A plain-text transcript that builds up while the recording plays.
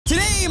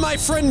Today, my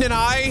friend and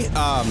I,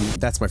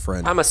 that's my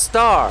friend. I'm a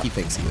star. He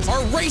thinks he is.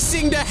 Are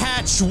racing to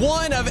hatch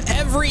one of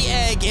every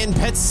egg in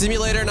Pet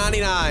Simulator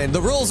 99.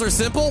 The rules are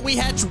simple. We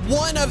hatch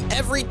one of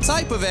every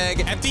type of egg.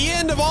 At the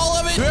end of all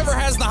of it, whoever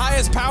has the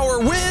highest power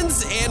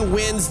wins and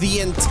wins the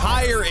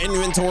entire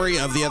inventory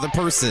of the other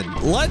person.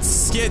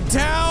 Let's get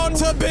down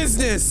to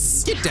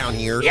business. Get down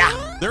here.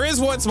 Yeah. There is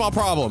one small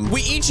problem.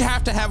 We each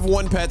have to have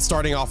one pet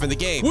starting off in the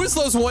game.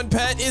 Woozlow's one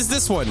pet is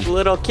this one.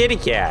 Little kitty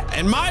cat.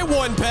 And my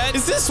one pet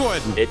is this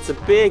one. It's a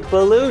big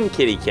balloon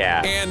kitty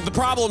cat. And the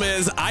problem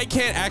is I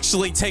can't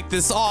actually take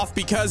this off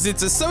because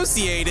it's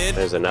associated.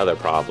 There's another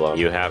problem.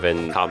 You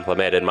haven't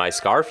complimented my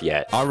scarf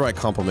yet. I'll write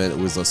compliment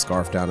Woozlow's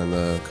scarf down in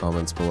the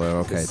comments below.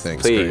 Okay,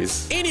 thanks.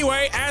 Please. Great.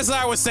 Anyway, as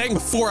I was saying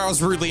before I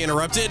was rudely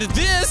interrupted,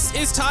 this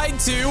is tied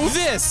to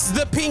this,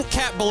 the pink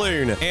cat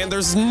balloon. And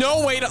there's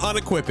no way to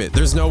unequip it.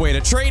 There's no way to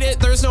trade it.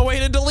 There's no way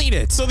to delete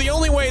it. So the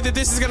only way that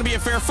this is going to be a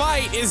fair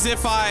fight is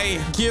if I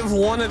give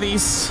one of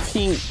these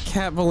pink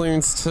cat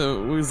balloons to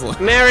Woozlow.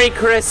 Merry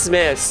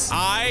Christmas.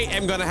 I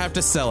am going to have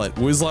to sell it.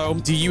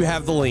 Woozlow, do you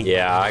have the link?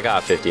 Yeah, I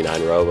got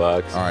 59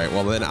 Robux. All right,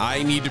 well then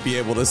I need to be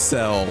able to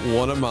sell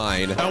one of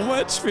mine. How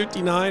much?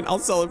 59? I'll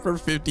sell it for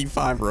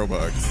 55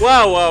 Robux.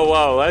 Whoa, whoa,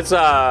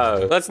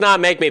 whoa. Let's not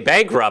make me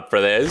bankrupt for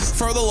this.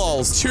 For the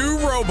lulz, 2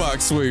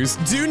 Robux, Woos.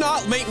 Do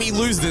not make me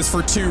lose this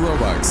for 2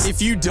 Robux.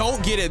 If you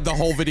don't get it, the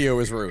whole video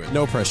is ruined.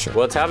 No pressure.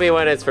 Well, tell me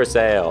when it's for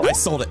sale. I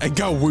sold it.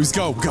 Go, Woos,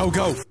 go, go,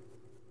 go.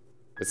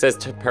 It says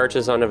to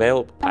purchase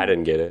unavailable. I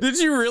didn't get it. Did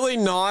you really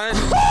not?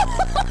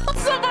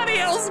 Somebody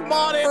else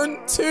bought it for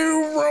 2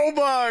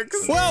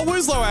 Robux. Well,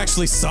 Woozlow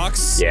actually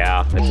sucks.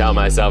 Yeah, I tell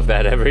myself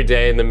that every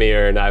day in the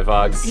mirror,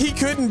 NightFoxx. He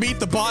couldn't beat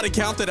the bot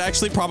account that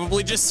actually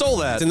probably just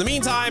sold that. In the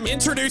meantime,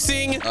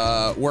 introducing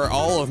where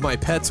all of my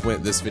pets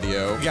went this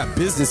video. We got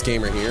Business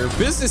Gamer here.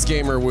 Business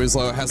Gamer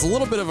Woozlow has a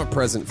little bit of a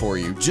present for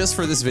you just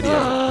for this video.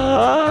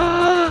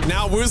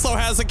 Now Woozlow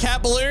has a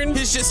cat balloon.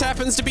 His just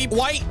happens to be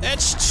white.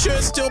 That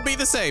should still be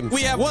the same.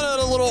 We have one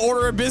other little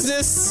order of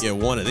business. You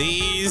get one of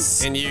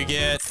these, and you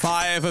get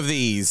 5 of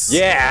these.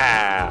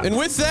 Yeah. And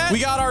with that, we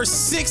got our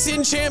 6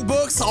 enchant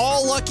books,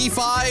 all lucky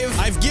 5.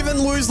 I've given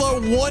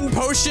Woozlow 1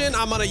 potion.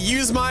 I'm gonna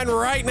use mine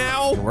right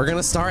now. We're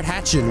gonna start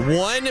hatching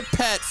 1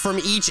 pet from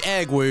each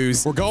egg,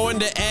 Wooz. We're going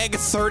to egg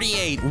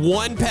 38,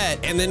 1 pet,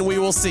 and then we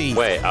will see.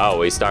 Wait, oh,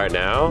 we start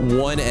now?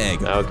 1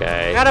 egg.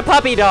 Okay. Got a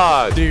puppy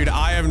dog. Dude,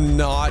 I am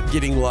not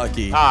getting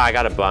lucky. Ah, I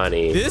got a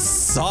bunny. This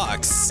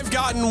sucks. I've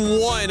gotten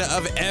 1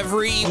 of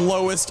every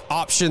lowest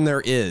option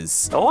there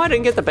is. Oh, I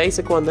didn't get the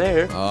basic one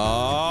there.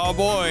 Oh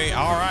boy.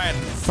 All right.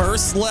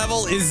 First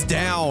level is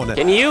down.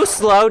 Can you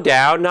slow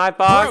down, NightFoxx?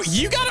 Bro,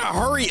 you gotta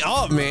hurry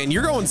up, man.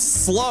 You're going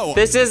slow.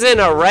 This isn't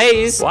a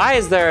race. Why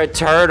is there a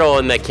turtle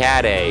in the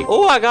cat egg?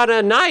 Oh, I got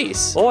a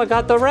nice. Oh, I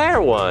got the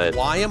rare one.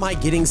 Why am I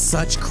getting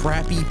such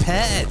crappy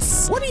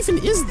pets? What even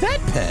is that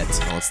pet?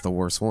 Oh, it's the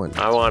worst one.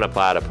 I want a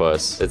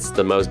platypus. It's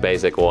the most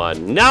basic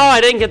one. No,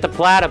 I didn't get the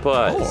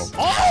platypus.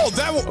 Oh,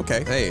 that one.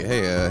 Okay.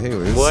 Hey,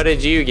 Wiz. What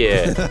did you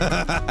get?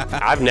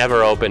 I've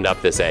never opened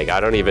up this egg. I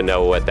don't even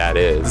know what that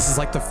is. This is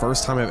like the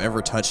first time I've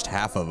ever touched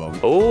half of them.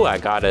 Oh, I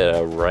got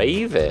a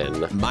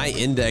raven. My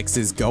index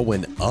is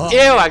going up. Ew,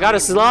 I got a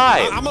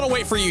slide. I'm gonna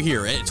wait for you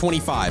here at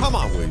 25. Come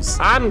on, Wiz.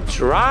 I'm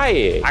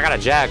trying. I got a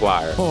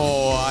jaguar.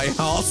 Oh, I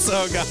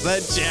also got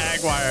the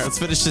jaguar. Let's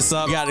finish this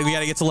up. We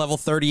gotta get to level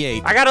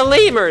 38. I got a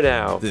lemur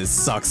now. This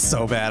sucks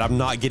so bad. I'm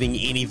not getting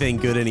anything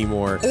good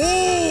anymore.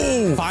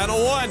 Oh,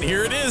 final one.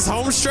 Here it is.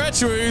 Home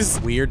stretch, Woos.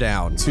 We are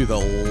down to the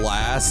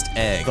last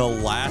egg. The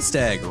last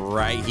egg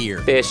right here.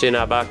 Fish in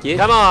a bucket.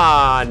 Come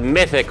on,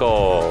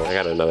 mythical. I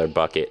got another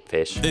bucket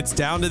fish. It's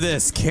down to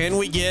this. Can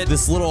we get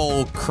this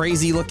little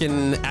crazy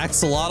looking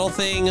axolotl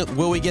thing?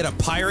 Will we get a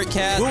pirate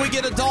cat? Will we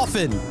get a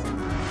dolphin?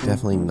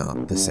 Definitely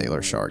not the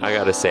sailor shark. I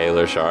got a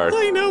sailor shark.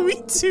 I know,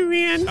 me too,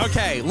 man.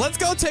 Okay, let's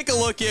go take a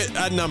look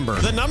at a number.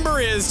 The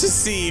number is to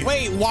see.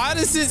 Wait, why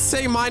does it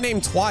say my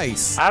name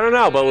twice? I don't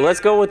know, but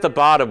let's go with the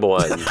bottom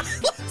one.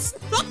 Let's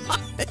not.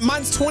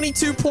 Mine's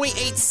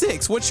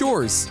 22.86. What's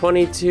yours?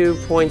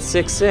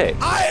 22.66.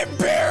 I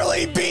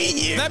barely beat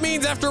you. That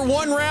means after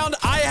 1 round,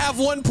 I have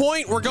 1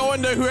 point. We're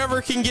going to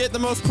whoever can get the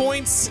most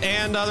points,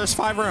 and there's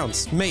 5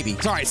 rounds, maybe.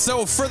 All right,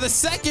 so for the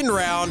second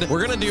round,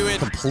 we're gonna do it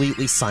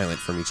completely silent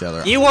from each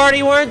other. You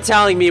already weren't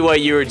telling me what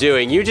you were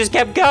doing. You just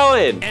kept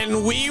going.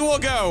 And we will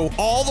go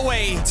all the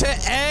way to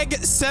egg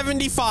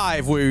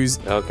 75, Woos.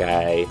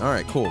 Okay. All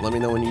right, cool. Let me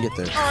know when you get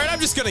there. All right, I'm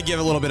just gonna give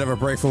a little bit of a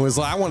break from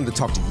Woozlow. I wanted to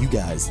talk to you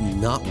guys,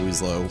 not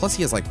Woozlow. Plus,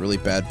 he has like really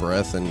bad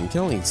breath and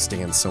can only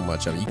stand so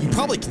much of it. You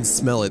probably can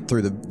smell it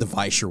through the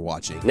device you're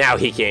watching. Now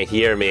he can't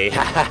hear me.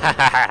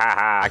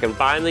 I can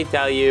finally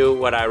tell you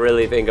what I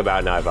really think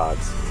about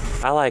NightFoxx.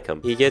 I like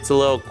him. He gets a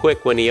little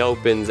quick when he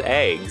opens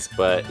eggs,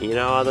 but you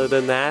know, other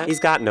than that, he's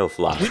got no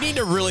fluff. We need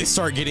to really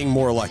start getting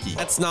more lucky.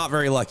 That's not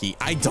very lucky.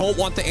 I don't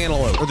want the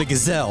antelope or the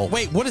gazelle.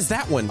 Wait, what is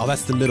that one? Oh,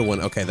 that's the middle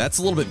one. Okay, that's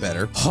a little bit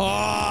better.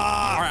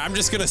 All right, I'm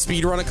just gonna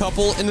speed run a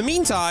couple. In the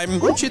meantime,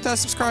 why don't you hit that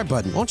subscribe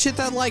button? Why don't you hit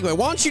that like button?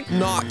 Why don't you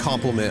not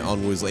compliment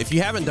on Woozlo? If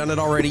you haven't done it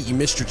already, you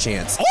missed your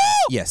chance. Oh!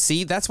 Yeah,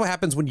 see, that's what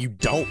happens when you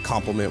don't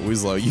compliment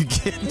Woozlo. You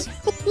get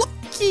lucky.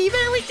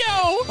 There we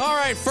go. All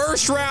right,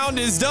 first round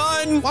is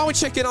done. Why don't we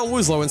check in on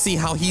Woozlo and see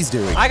how he's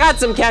doing? I got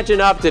some catching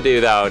up to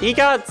do, though. He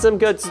got some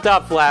good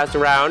stuff last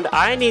round.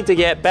 I need to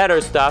get better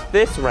stuff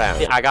this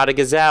round. I got a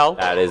gazelle.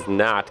 That is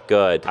not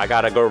good. I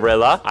got a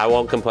gorilla. I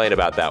won't complain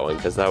about that one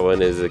because that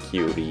one is a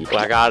cutie.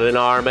 I got an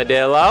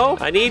armadillo.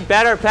 I need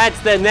better pets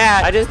than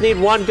that. I just need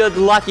one good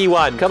lucky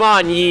one. Come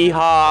on,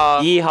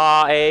 yeehaw.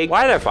 Yeehaw egg.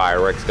 Why are there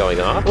fireworks going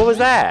off? What was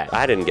that?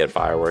 I didn't get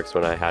fireworks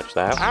when I hatched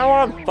that. I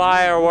want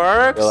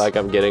fireworks. I feel like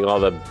I'm getting all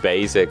the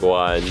basic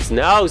ones.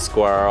 No,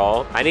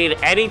 squirrel. I need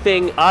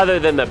anything other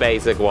than the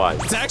basic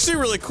ones. It's actually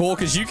really cool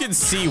because you can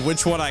see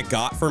which one I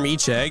got from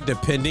each egg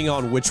depending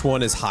on which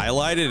one is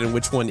highlighted and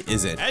which one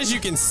isn't. As you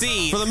can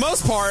see, for the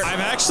most part, I've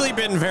actually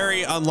been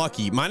very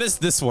unlucky. Minus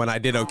this one, I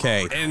did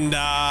okay. And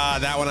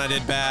that one I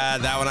did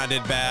bad. That one I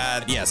did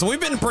bad. Yeah, so we've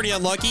been pretty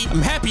unlucky.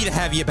 I'm happy to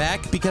have you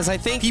back because I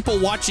think people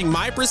watching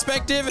my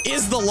perspective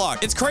is the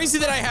luck. It's crazy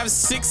that I have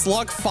 6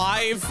 luck,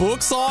 5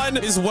 books on,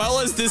 as well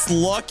as this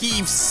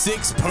lucky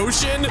 6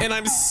 potion, and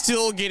I'm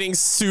still getting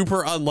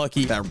super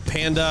unlucky. That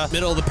panda,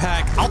 middle of the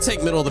pack. I'll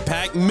take middle of the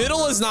pack.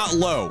 Middle is not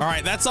low. All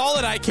right, that's all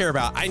that I care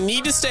about. I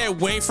need to stay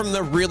away from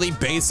the really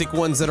basic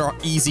ones that are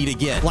easy to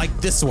get, like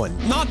this one.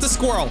 Not the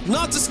squirrel.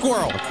 Not the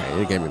squirrel. Okay,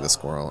 you gave me the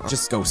squirrel.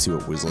 Just go see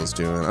what Woozlo's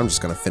doing. I'm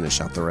just gonna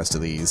finish out the rest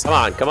of these. Come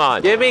on, come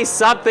on. Give me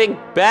something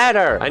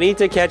better. I need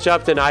to catch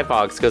up to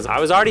NightFoxx because I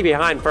was already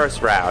behind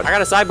first round. I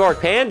got a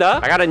cyborg panda.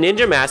 I got a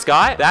ninja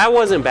mascot. That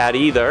wasn't bad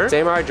either.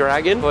 Samurai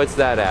dragon. What's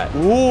that at?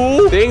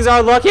 Ooh, things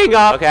are looking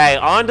up. Okay,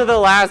 on to the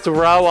last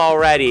row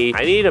already.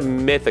 I need a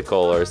mythical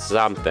or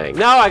something.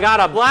 No, I got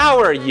a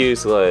flower.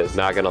 Useless.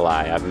 Not gonna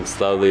lie, I'm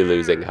slowly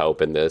losing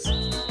hope in this.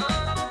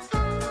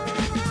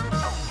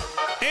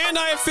 And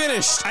I have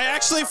finished. I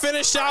actually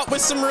finished out with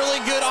some really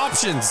good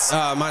options.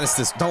 Minus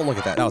this. Don't look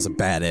at that. That was a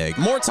bad egg.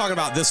 More talking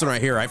about this one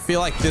right here. I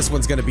feel like this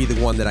one's gonna be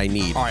the one that I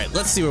need. All right,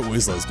 let's see what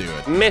Woozlo's doing.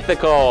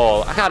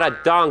 Mythical. I got a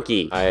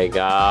donkey. I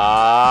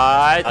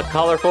got a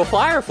colorful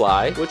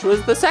firefly, which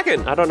was the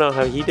second. I don't know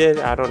how he did.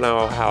 I don't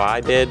know how I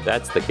did.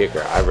 That's the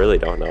kicker. I really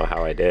don't know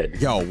how I did.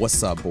 Yo,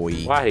 what's up, boy?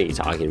 Why are you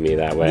talking to me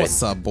that way?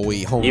 What's up,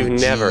 boy? Homie You've G.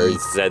 never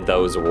said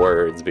those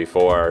words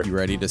before. You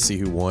ready to see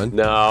who won?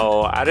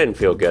 No, I didn't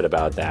feel good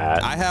about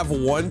that. I have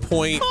 1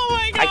 point. Oh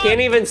my God. I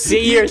can't even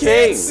see your You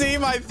thing. can't see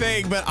my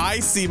thing, but I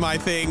see my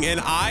thing,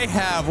 and I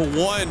have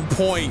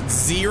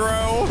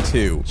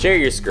 1.02. Share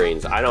your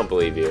screens. I don't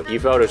believe you. You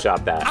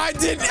photoshopped that. I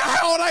didn't.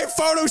 How would I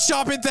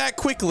Photoshop it that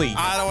quickly?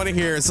 I don't want to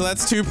hear it. So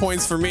that's 2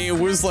 points for me.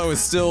 Woozlo is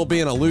still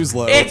being a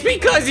lose-lo. It's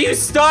because you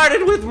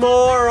started with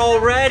more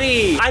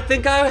already. I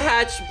think I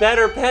hatched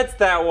better pets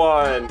that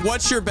one.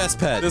 What's your best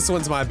pet? This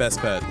one's my best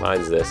pet.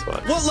 Mine's this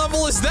one. What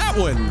level is that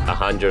one?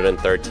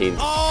 113.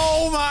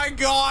 Oh my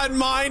God,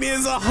 mine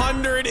is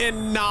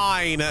 109.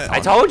 I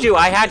told you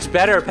I hatched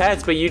better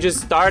pets, but you just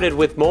started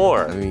with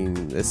more. I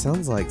mean, it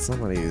sounds like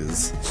somebody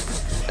is...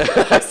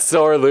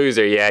 Sore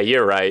loser. Yeah,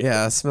 you're right.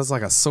 Yeah, it smells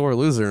like a sore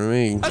loser to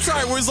me. That's all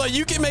right, Woozlo.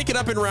 You can make it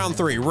up in round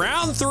 3.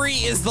 Round 3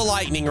 is the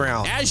lightning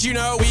round. As you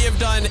know, we have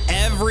done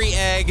every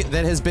egg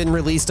that has been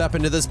released up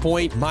into this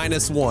point,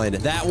 minus 1.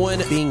 That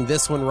one being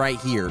this one right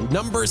here,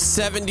 number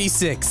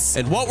 76.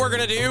 And what we're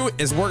gonna do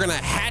is we're gonna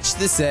hatch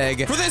this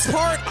egg. For this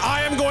part,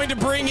 I am going to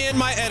bring in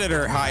my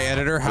editor. Hi,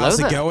 editor. How's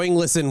it going?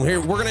 Listen,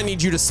 we're gonna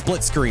need you to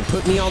split screen.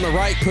 Put me on the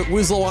right, put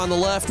Woozlo on the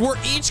left. We're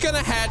each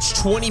gonna hatch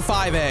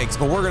 25 eggs,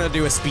 but we're gonna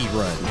do a speed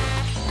run.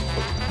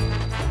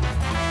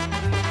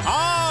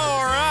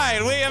 All right,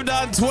 we have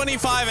done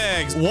 25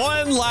 eggs.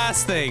 One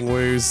last thing,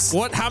 Woos.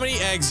 How many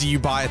eggs do you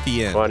buy at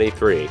the end?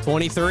 23.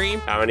 23?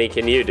 How many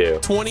can you do?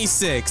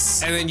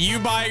 26. And then you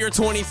buy your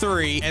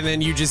 23, and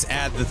then you just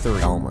add the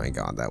 3. Oh my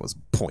God, that was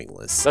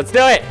pointless. Let's do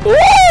it.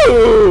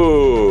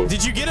 Woo!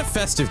 Did you get a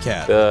festive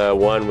cat? The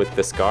one with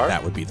the scarf?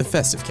 That would be the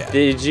festive cat.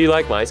 Did you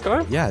like my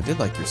scarf? Yeah, I did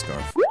like your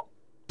scarf.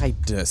 I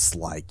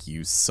dislike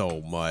you so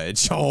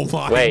much. Oh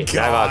my Wait,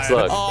 God. NightFoxx,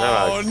 look.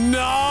 Oh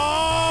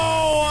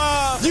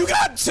NightFoxx. no! You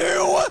got 2!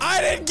 I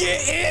didn't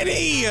get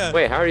any!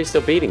 Wait, how are you still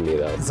beating me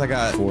though? Because I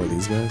got 4 of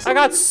these guys. I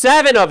got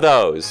 7 of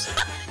those.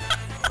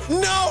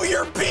 No,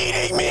 you're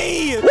beating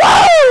me!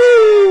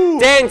 Woo!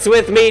 Dance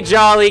with me,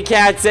 jolly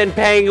cats and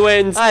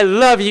penguins. I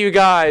love you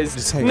guys.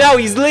 Just hang no, on.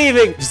 he's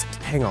leaving. Just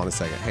hang on a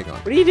second. Hang on.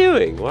 What are you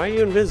doing? Why are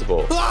you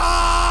invisible?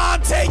 Ah!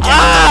 Take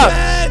Ah! out the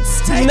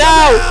pets! Take No!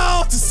 them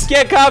out!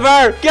 Get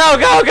cover. Go,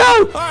 go,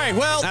 go. All right,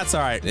 well, that's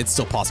all right. It's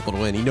still possible to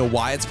win. You know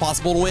why it's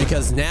possible to win?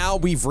 Because now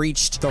we've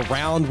reached the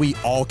round we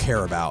all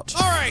care about.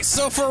 All right,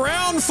 so for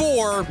round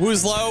 4,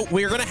 Woozlo,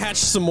 we're going to hatch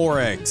some more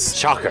eggs.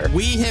 Shocker.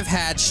 We have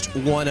hatched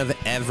one of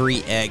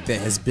every egg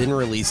that has been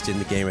released in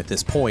the game at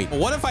this point. But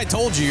what if I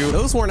told you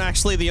those weren't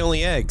actually the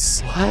only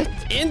eggs? What?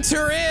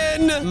 Enter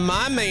in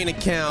my main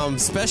account,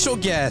 special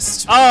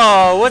guest.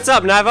 Oh, what's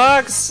up,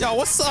 NightFoxx? Yo,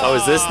 what's up? Oh,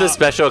 is this the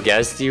special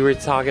guest you were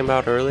talking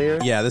about earlier?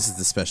 Yeah, this is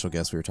the special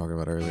guest we were talking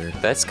about earlier.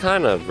 That's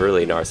kind of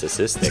really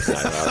narcissistic,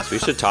 NightFoxx. We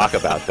should talk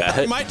about that.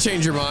 You might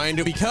change your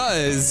mind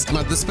because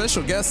the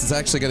special guest is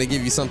actually going to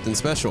give you something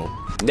special.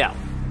 No.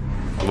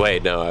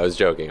 Wait, no, I was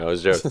joking. I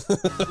was joking.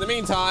 In the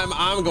meantime,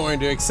 I'm going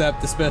to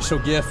accept the special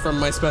gift from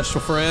my special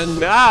friend.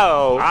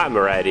 No, I'm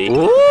ready.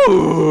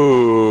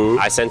 Ooh.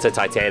 I sense a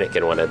Titanic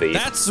in one of these.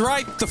 That's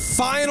right. The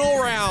final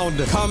round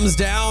comes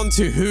down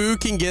to who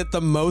can get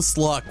the most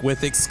luck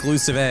with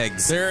exclusive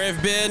eggs. There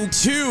have been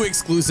 2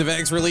 exclusive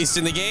eggs released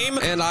in the game,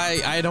 and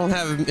I don't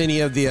have any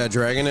of the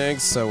dragon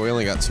eggs, so we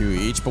only got 2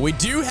 each, but we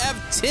do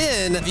have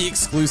 10 of the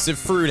exclusive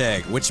fruit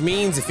egg, which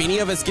means if any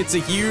of us gets a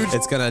huge,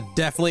 it's gonna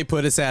definitely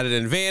put us at an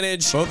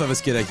advantage. Both of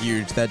us get a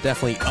huge, that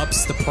definitely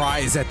ups the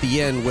prize at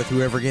the end with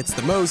whoever gets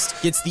the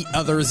most, gets the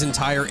other's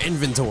entire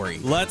inventory.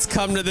 Let's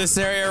come to this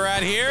area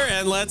right here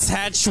and let's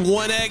hatch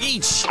 1 egg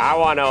each. I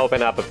want to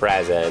open up a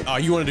present. Oh,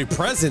 you want to do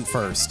present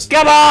first?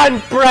 Come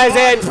on,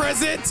 present!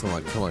 Present! Come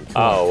on, come on, come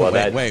Oh, on.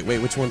 well, Wait,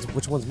 which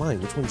one's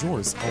mine? Which one's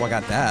yours? Oh, I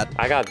got that.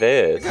 I got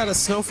this. I got a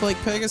snowflake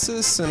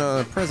Pegasus and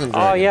a present Oh,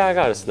 dragon. yeah, I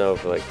got a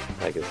snowflake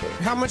Pegasus.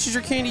 How much is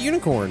your candy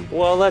unicorn?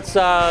 Well, let's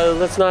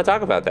not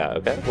talk about that,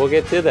 okay? We'll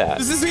get to that.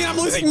 Does this mean I'm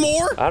losing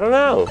more? I don't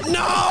know.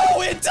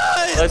 No, it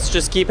does! Let's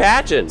just keep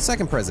hatching.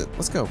 Second present.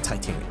 Let's go.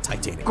 Titanic.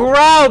 Titanic.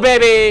 Grow,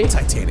 baby!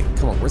 Titanic.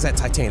 Come on, where's that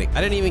Titanic?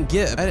 I didn't even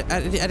get. I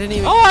didn't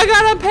even. Oh, I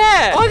got a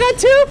pet! Oh, I got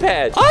 2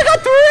 pets! Oh, I got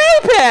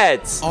 3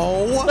 pets!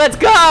 Oh. Let's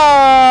go!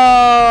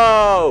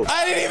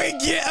 I didn't even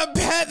get a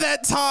pet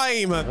that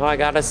time. Oh, I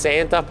got a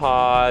Santa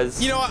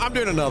paws. You know what? I'm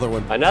doing another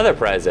one. Another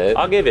present.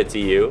 I'll give it to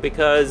you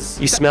because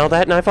you smell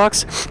that,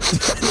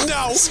 NightFoxx?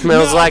 No.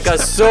 Smells like a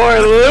sore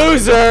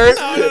loser.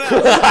 No.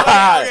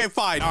 Okay,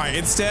 fine. All right.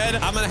 Instead,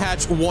 I'm gonna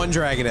hatch 1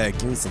 dragon egg.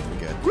 Give me something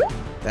good.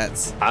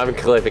 That's. I'm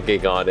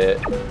clicking on it.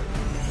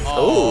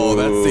 Oh, Ooh.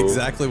 that's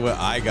exactly what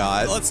I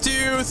got. Let's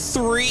do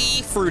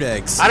 3 fruit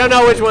eggs. I don't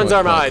know which ones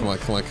are mine. Come on.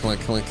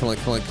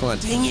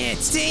 Dang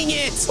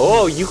it.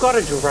 Oh, you got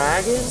a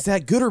dragon? Is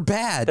that good or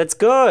bad? That's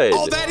good.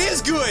 Oh, that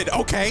is good.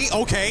 Okay.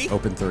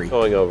 Open 3.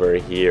 Going over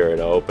here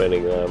and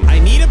opening them. I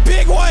need a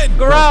big one.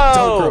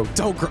 Grow.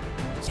 Don't grow.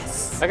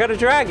 Yes. I got a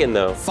dragon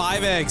though.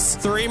 5 eggs.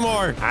 3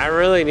 more. I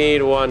really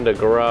need one to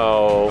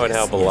grow. It would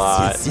help a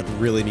lot. Yes. You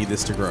really need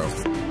this to grow.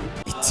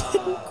 It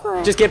didn't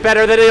grow. Just get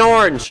better than an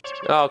orange.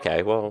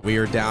 Okay, well. We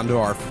are down to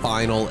our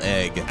final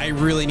egg. I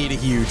really need a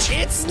huge.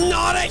 It's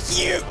not a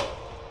huge.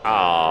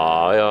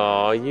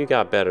 Oh, you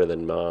got better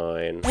than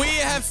mine. We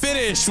have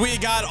finished. We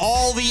got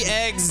all the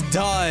eggs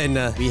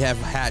done. We have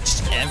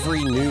hatched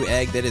every new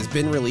egg that has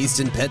been released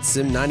in Pet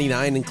Sim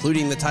 99,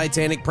 including the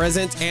Titanic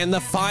present. And the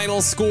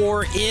final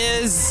score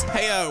is.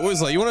 Hey,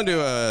 Woozlo, you want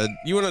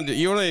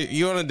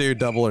to do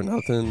double or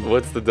nothing?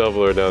 What's the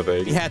double or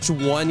nothing? We hatch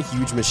 1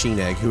 huge machine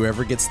egg.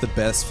 Whoever gets the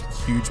best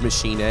huge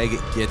machine egg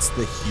gets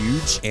the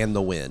huge and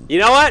the win. You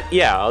know what?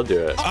 Yeah, I'll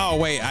do it. Oh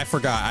wait, I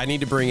forgot. I need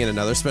to bring in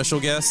another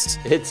special guest.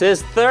 It's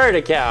his 3rd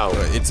account.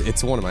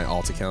 It's one of my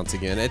alt accounts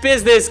again.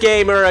 Business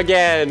Gamer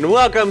again.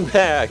 Welcome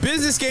back.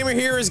 Business Gamer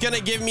here is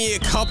gonna give me a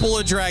couple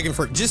of dragon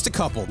fruit, just a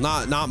couple,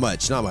 not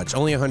much,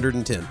 only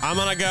 110. I'm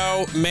gonna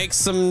go make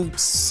some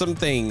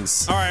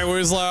things. All right,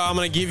 Woozlo, I'm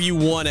gonna give you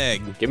 1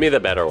 egg. Give me the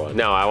better one.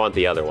 No, I want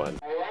the other one.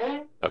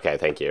 Okay,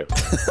 thank you.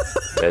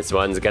 This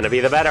one's gonna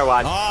be the better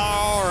one.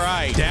 All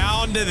right,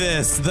 down to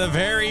this, the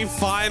very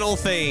final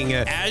thing.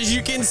 As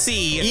you can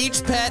see,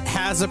 each pet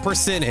has a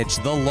percentage.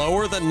 The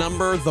lower the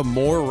number, the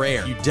more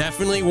rare. You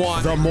definitely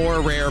want the more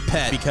rare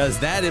pet because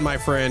that, my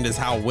friend, is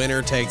how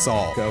winner takes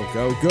all. Go.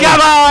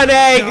 Come on,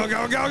 egg!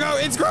 Go.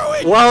 It's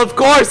growing. Well, of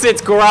course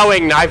it's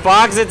growing,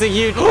 NightFoxx. It's a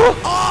huge...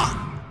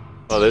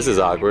 Oh, this is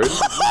awkward.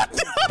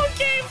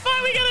 Okay,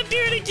 fine, we gotta do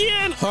it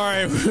again. All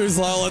right,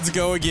 Woozlo, let's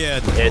go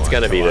again. It's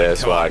gonna be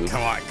this one.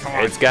 Come on.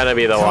 It's gonna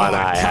be the one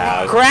I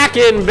have.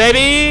 Kraken,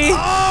 baby!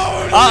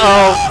 Oh,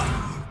 Uh-oh.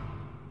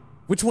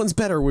 Which one's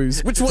better,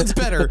 Wooz? Which one's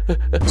better?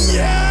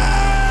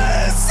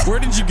 Yes! Where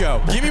did you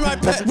go? Give me my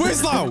pet.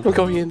 Woozlo! I'm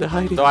going into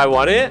hiding. So I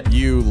won it?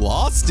 You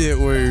lost it,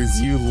 Wooz.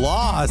 You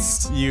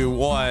lost. You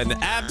won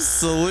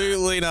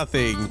absolutely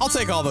nothing. I'll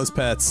take all those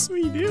pets. What are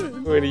you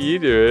doing? What are you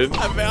doing?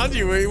 I found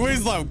you,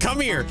 Woozlo. Come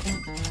here.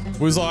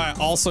 Woozlo, I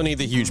also need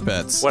the huge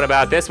pets. What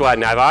about this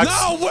one, NightFoxx?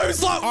 No,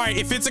 Woozlo! All right,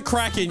 if it's a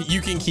Kraken, you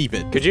can keep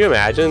it. Could you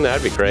imagine?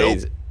 That'd be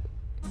crazy.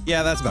 Nope.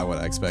 Yeah, that's about what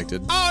I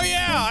expected. Oh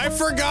yeah, I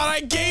forgot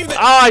I gave it.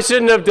 Oh, I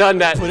shouldn't have done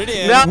that. Put it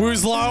in. No.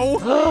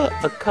 Woozlo.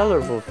 A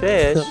colorful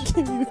fish.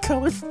 Give me the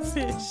colorful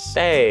fish.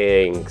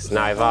 Thanks,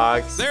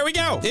 NightFoxx. There we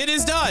go. It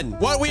is done.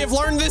 What we have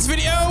learned in this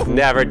video?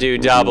 Never do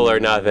double or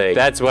nothing.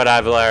 That's what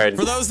I've learned.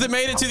 For those that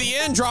made it to the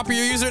end, drop your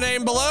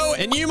username below,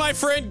 and you, my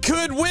friend,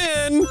 could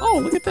win.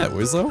 Oh, look at that,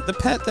 Woozlo. The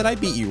pet that I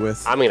beat you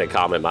with. I'm gonna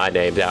comment my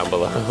name down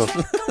below.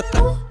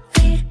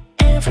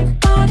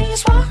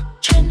 Everybody's